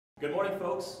Good morning,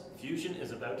 folks. Fusion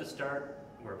is about to start.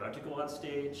 We're about to go on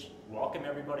stage. Welcome,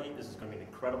 everybody. This is going to be an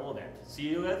incredible event. See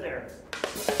you out there.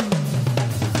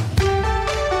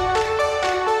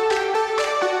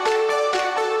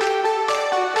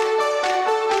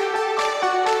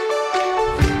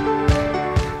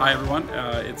 Hi everyone,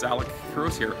 it's Alec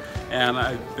Kuros here, and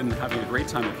I've been having a great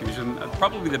time at Fusion.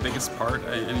 Probably the biggest part,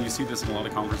 and you see this in a lot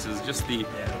of conferences, just the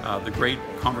great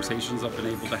conversations I've been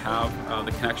able to have,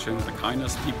 the connections, the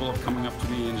kindness. People have coming up to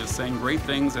me and just saying great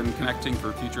things and connecting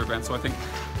for future events. So I think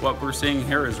what we're seeing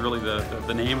here is really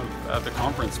the name of the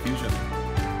conference, Fusion.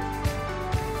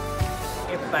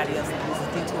 Everybody else that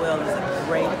uses D2L is a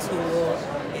great tool.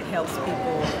 It helps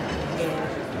people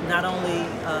in not only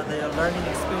their learning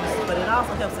experience, but it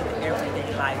also helps in their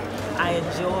everyday life. I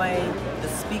enjoy the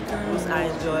speakers, I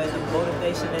enjoy the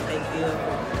motivation that they give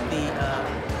the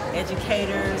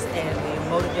educators and the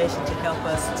motivation to help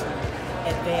us to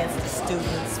advance the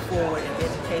students forward in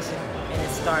education, and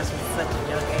it starts with such a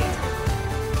young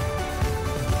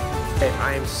age.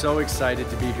 I am so excited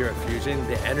to be here at Fusion.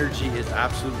 The energy is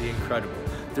absolutely incredible.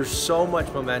 There's so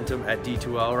much momentum at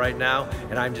D2L right now,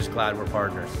 and I'm just glad we're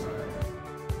partners.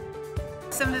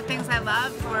 Some of the things I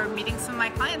loved were meeting some of my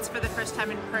clients for the first time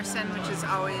in person, which is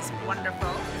always wonderful.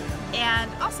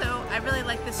 And also, I really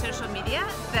like the social media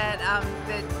that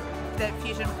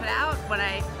Fusion put out. When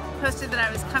I posted that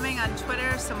I was coming on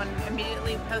Twitter, someone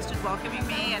immediately posted welcoming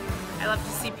me, and I love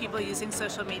to see people using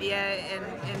social media in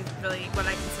really what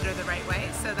I consider the right way,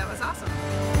 so that was awesome.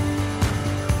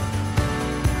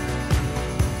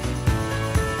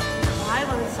 I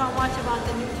learned so much about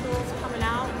the new tools coming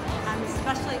out. I'm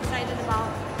especially excited about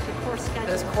the course scheduler.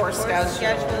 This course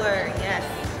scheduler, yes,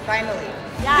 finally.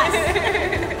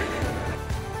 Yes.